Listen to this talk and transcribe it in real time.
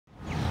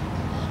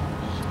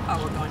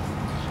Oh, we're going.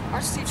 All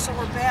right, Steve, so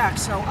we're back.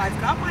 So I've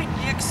got my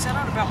nick set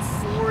on about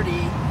 40.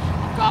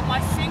 I've got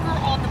my finger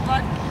on the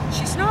button.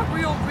 She's not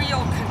real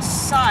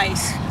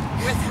concise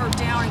with her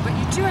downing, but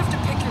you do have to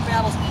pick your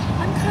battles.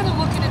 I'm kind of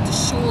looking at the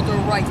shoulder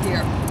right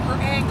there. Her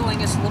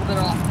angling is a little bit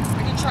off.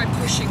 I can try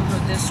pushing her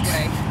this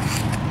way.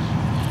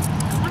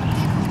 I want to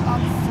pick her up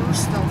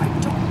first, though. I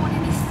don't want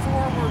any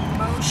forward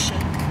motion.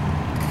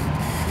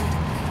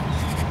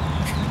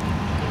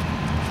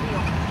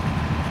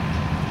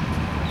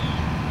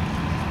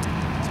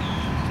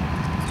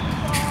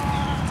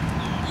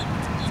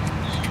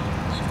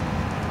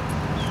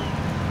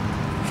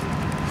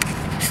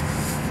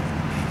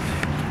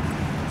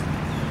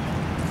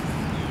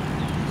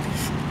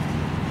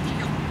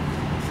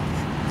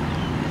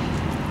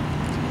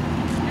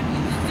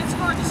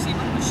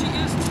 She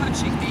is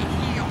touching the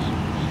heel.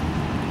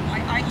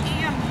 I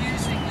am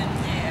using the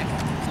neck.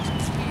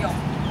 Heel.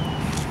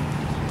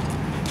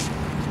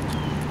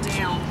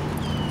 Down.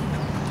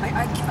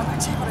 I'm going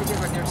to tell you what I did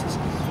right there.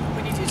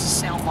 We need to use a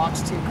sound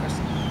box too, Chris.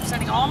 I'm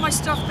sending all my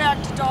stuff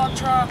back to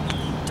Dogtra.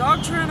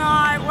 Dogtra and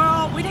I,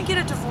 well, we didn't get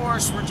a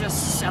divorce. We're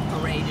just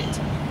separated.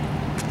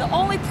 The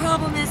only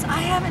problem is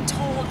I haven't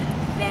told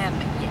them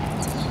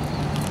yet.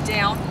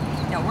 Down.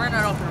 No, we're in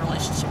an open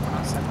relationship. We're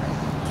not separated.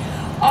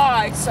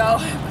 Alright, so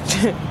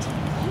push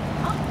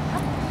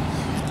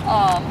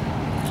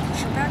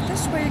her back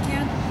this way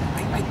again.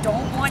 I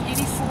don't want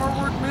any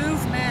forward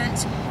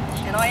movement,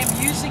 and I am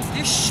using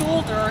this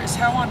shoulder is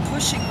how I'm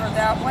pushing her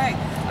that way.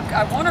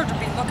 I want her to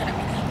be looking at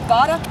me.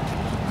 Bada.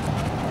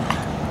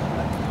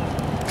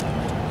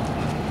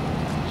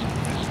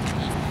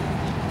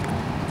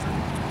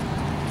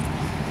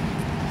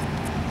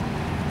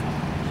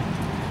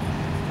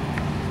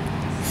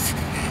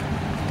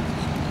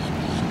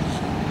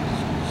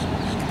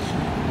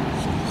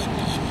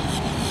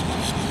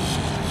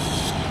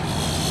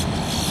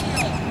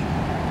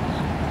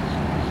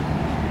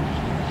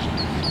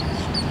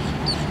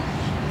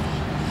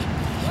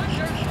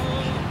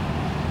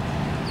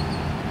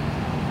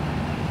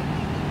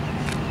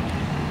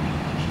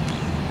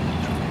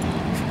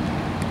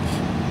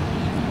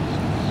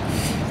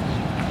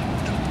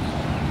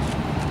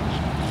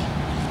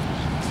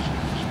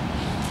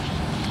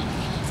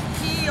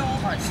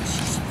 So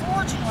she's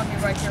forging on me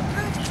right there.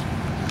 Good.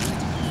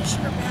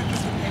 Pushing her back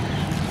into the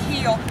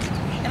heel.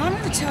 And I'm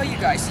going to tell you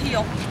guys,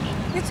 heel.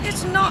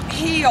 It's not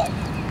heel.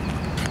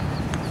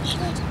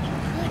 Good.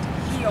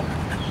 Heel.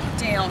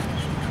 Down.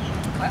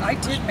 I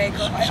did make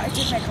her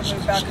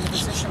move back into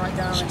position right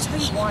there. I'm going to tell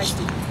you why,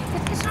 Steve.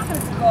 It's not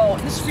going to go.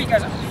 And this is for you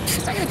guys.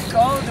 It's not going to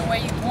go the way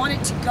you want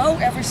it to go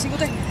every single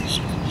day.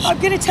 I'm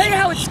going to tell you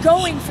how it's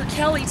going for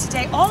Kelly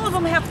today. All of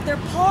them have their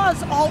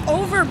paws all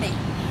over me.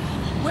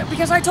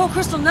 Because I told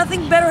Crystal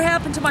nothing better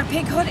happened to my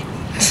pink hoodie.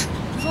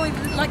 It's only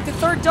like the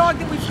third dog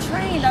that we've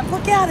trained.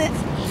 Look at it.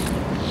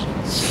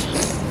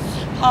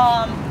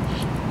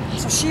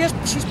 So she's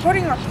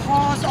putting her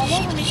paws all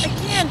over me.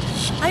 Again,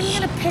 I'm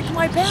gonna pick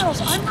my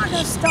battles. I'm not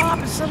gonna stop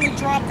and suddenly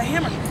drop the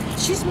hammer.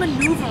 She's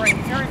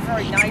maneuvering very,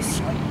 very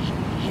nicely,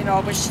 you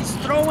know, but she's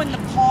throwing the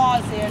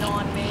paws in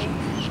on me.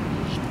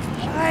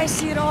 I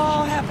see it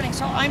all happening,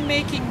 so I'm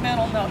making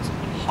mental notes.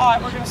 All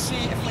right, we're going to see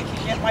if we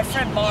can get my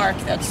friend Mark,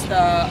 that's the,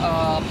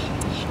 that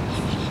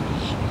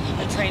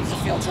trains the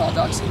field trial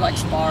dogs. He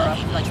likes Bara.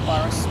 He likes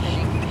Bara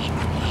spinning.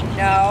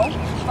 No.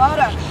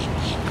 Bada.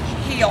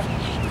 Heel.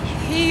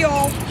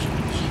 Heel.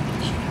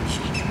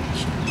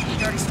 You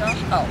dirty stuff?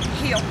 Oh,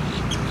 heel.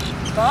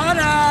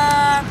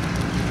 Bada.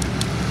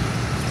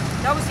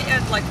 That was the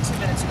end like 2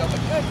 minutes ago, but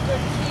good.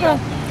 Heel.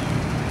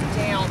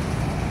 Down.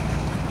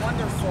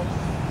 Wonderful.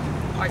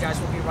 All right, guys,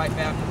 we'll be right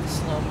back with the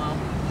slow-mo.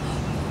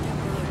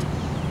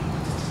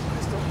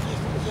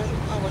 Oh,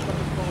 what's up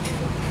with the phone?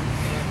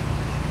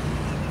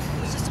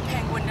 It was just a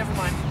penguin, never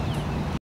mind.